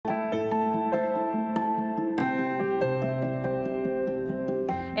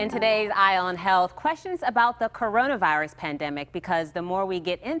In today's Eye on Health, questions about the coronavirus pandemic, because the more we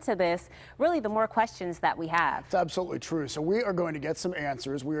get into this, really the more questions that we have. It's absolutely true. So we are going to get some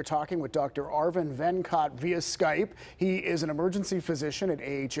answers. We are talking with Dr. Arvind Venkat via Skype. He is an emergency physician at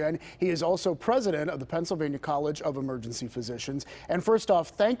AHN. He is also president of the Pennsylvania College of Emergency Physicians. And first off,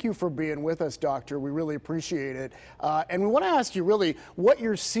 thank you for being with us, doctor. We really appreciate it. And we want to ask you really what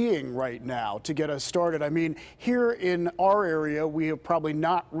you're seeing right now to get us started. I mean, here in our area, we have probably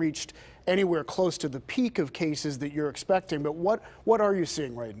not reached anywhere close to the peak of cases that you're expecting, but what are you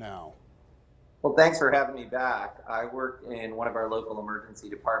seeing right now? Well, thanks for having me back. I worked in one of our local emergency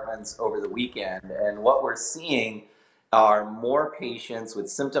departments over the weekend, and what we're seeing are more patients with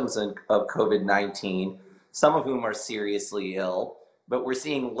symptoms of COVID-19, some of whom are seriously ill, but we're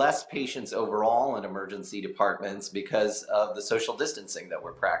seeing less patients overall in emergency departments because of the social distancing that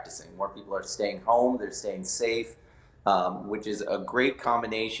we're practicing. More people are staying home, they're staying safe, which is a great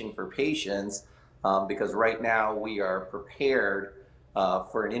combination for patients because right now we are prepared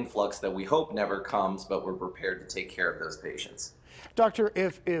for an influx that we hope never comes, but we're prepared to take care of those patients. Doctor,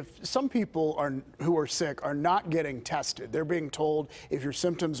 if some people who are sick are not getting tested, they're being told if your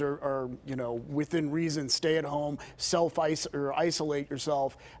symptoms are within reason, stay at home, isolate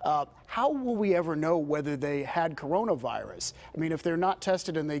yourself, how will we ever know whether they had coronavirus? I mean, if they're not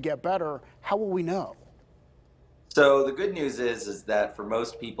tested and they get better, how will we know? So the good news is that for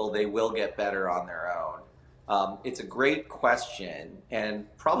most people, they will get better on their own. It's a great question, and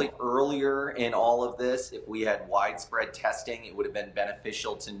probably earlier in all of this, if we had widespread testing, it would have been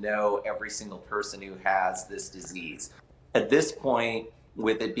beneficial to know every single person who has this disease. At this point,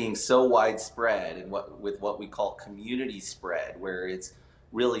 with it being so widespread and with what we call community spread, where it's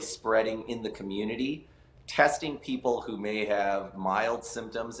really spreading in the community, testing people who may have mild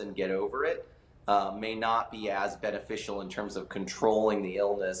symptoms and get over it may not be as beneficial in terms of controlling the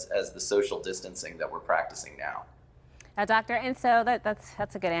illness as the social distancing that we're practicing now. Doctor, and so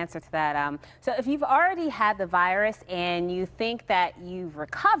that's a good answer to that. So if you've already had the virus and you think that you've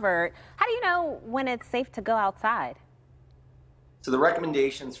recovered, how do you know when it's safe to go outside? So the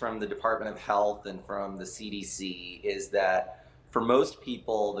recommendations from the Department of Health and from the CDC is that for most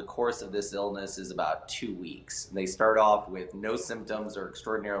people, the course of this illness is about 2 weeks. They start off with no symptoms or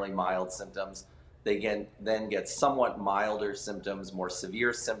extraordinarily mild symptoms. They then get somewhat milder symptoms, more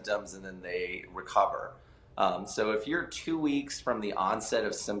severe symptoms, and then they recover. So if you're 2 weeks from the onset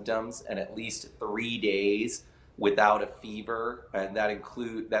of symptoms and at least 3 days without a fever, and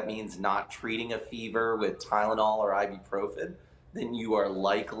that means not treating a fever with Tylenol or ibuprofen, then you are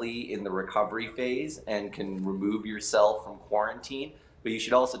likely in the recovery phase and can remove yourself from quarantine. But you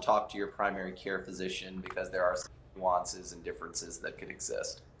should also talk to your primary care physician because there are some nuances and differences that could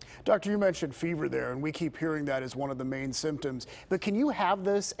exist. Doctor, you mentioned fever there, and we keep hearing that as one of the main symptoms. But can you have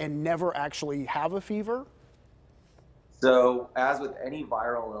this and never actually have a fever? So, as with any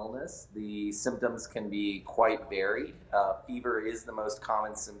viral illness, the symptoms can be quite varied. Fever is the most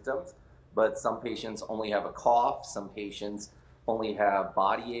common symptom, but some patients only have a cough, some patients only have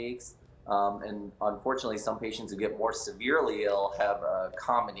body aches, and unfortunately, some patients who get more severely ill have a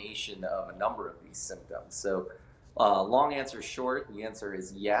combination of a number of these symptoms. So, long answer short, the answer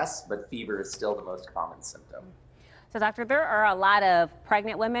is yes, but fever is still the most common symptom. So, doctor, there are a lot of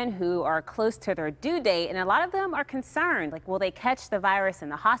pregnant women who are close to their due date, and a lot of them are concerned. Like, will they catch the virus in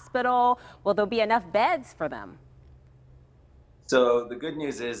the hospital? Will there be enough beds for them? So the good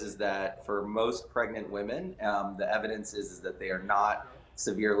news is that for most pregnant women, the evidence is that they are not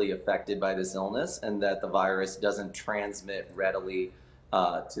severely affected by this illness and that the virus doesn't transmit readily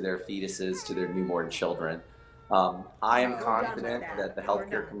to their fetuses, to their newborn children. I am confident that the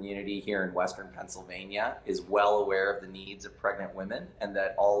healthcare community here in Western Pennsylvania is well aware of the needs of pregnant women and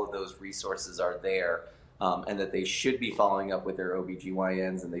that all of those resources are there and that they should be following up with their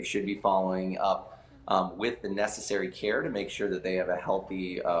OBGYNs and they should be following up with the necessary care to make sure that they have a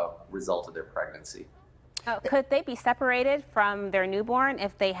healthy result of their pregnancy. Could they be separated from their newborn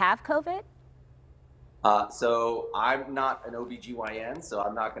if they have COVID? So I'm not an OBGYN, so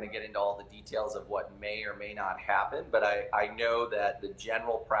I'm not going to get into all the details of what may or may not happen, but I know that the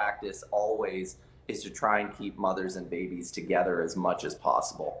general practice always is to try and keep mothers and babies together as much as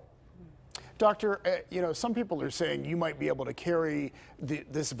possible. Doctor, some people are saying you might be able to carry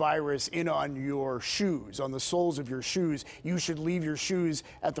this virus in on your shoes, on the soles of your shoes. You should leave your shoes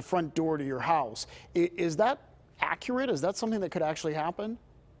at the front door to your house. Is that accurate? Is that something that could actually happen?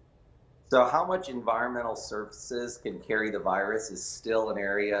 So how much environmental surfaces can carry the virus is still an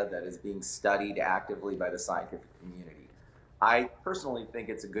area that is being studied actively by the scientific community. I personally think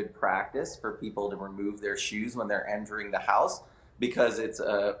it's a good practice for people to remove their shoes when they're entering the house, because it's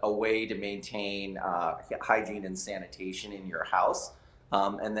a way to maintain hygiene and sanitation in your house,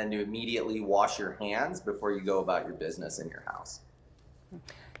 and then to immediately wash your hands before you go about your business in your house.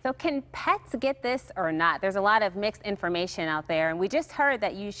 So can pets get this or not? There's a lot of mixed information out there, and we just heard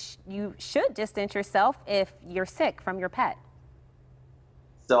that you should distance yourself if you're sick from your pet.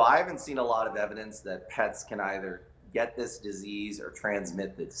 So I haven't seen a lot of evidence that pets can either get this disease or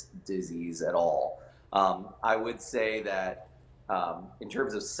transmit this disease at all. I would say that in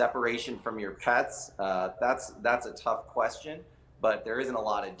terms of separation from your pets, that's a tough question, but there isn't a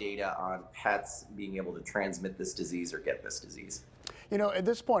lot of data on pets being able to transmit this disease or get this disease. You know, at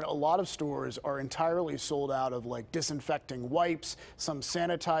this point, a lot of stores are entirely sold out of like disinfecting wipes, some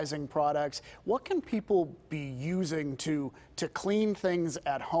sanitizing products. What can people be using to clean things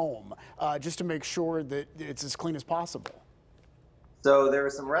at home, just to make sure that it's as clean as possible? So there are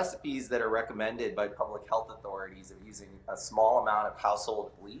some recipes that are recommended by public health authorities of using a small amount of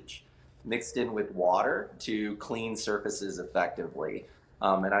household bleach mixed in with water to clean surfaces effectively.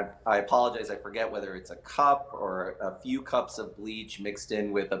 And I apologize, I forget whether it's a cup or a few cups of bleach mixed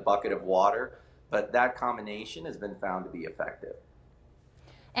in with a bucket of water, but that combination has been found to be effective.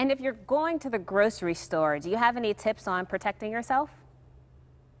 And if you're going to the grocery store, do you have any tips on protecting yourself?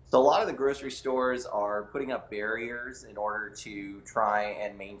 So a lot of the grocery stores are putting up barriers in order to try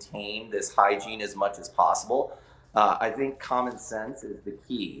and maintain this hygiene as much as possible. I think common sense is the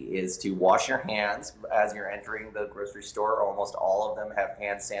key, is to wash your hands as you're entering the grocery store. Almost all of them have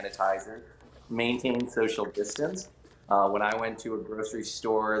hand sanitizer. Maintain social distance. When I went to a grocery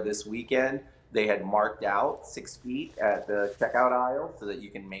store this weekend, they had marked out 6 feet at the checkout aisle so that you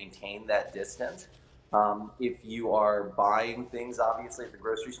can maintain that distance. If you are buying things, obviously, at the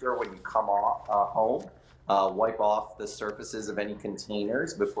grocery store, when you come home, wipe off the surfaces of any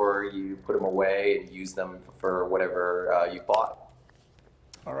containers before you put them away and use them for whatever you bought.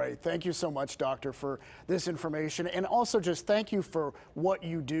 All right. Thank you so much, Doctor, for this information. And also just thank you for what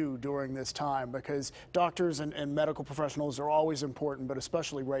you do during this time, because doctors and medical professionals are always important, but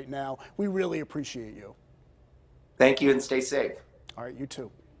especially right now, we really appreciate you. Thank you, and stay safe. All right. You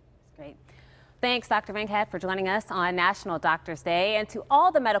too. Great. Thanks, Dr. Venkat, for joining us on National Doctors Day, and to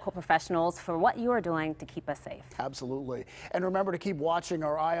all the medical professionals for what you are doing to keep us safe. Absolutely. And remember to keep watching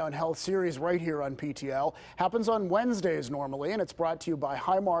our Eye on Health series right here on PTL. Happens on Wednesdays normally, and it's brought to you by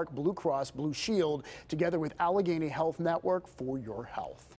Highmark Blue Cross Blue Shield, together with Allegheny Health Network, for your health.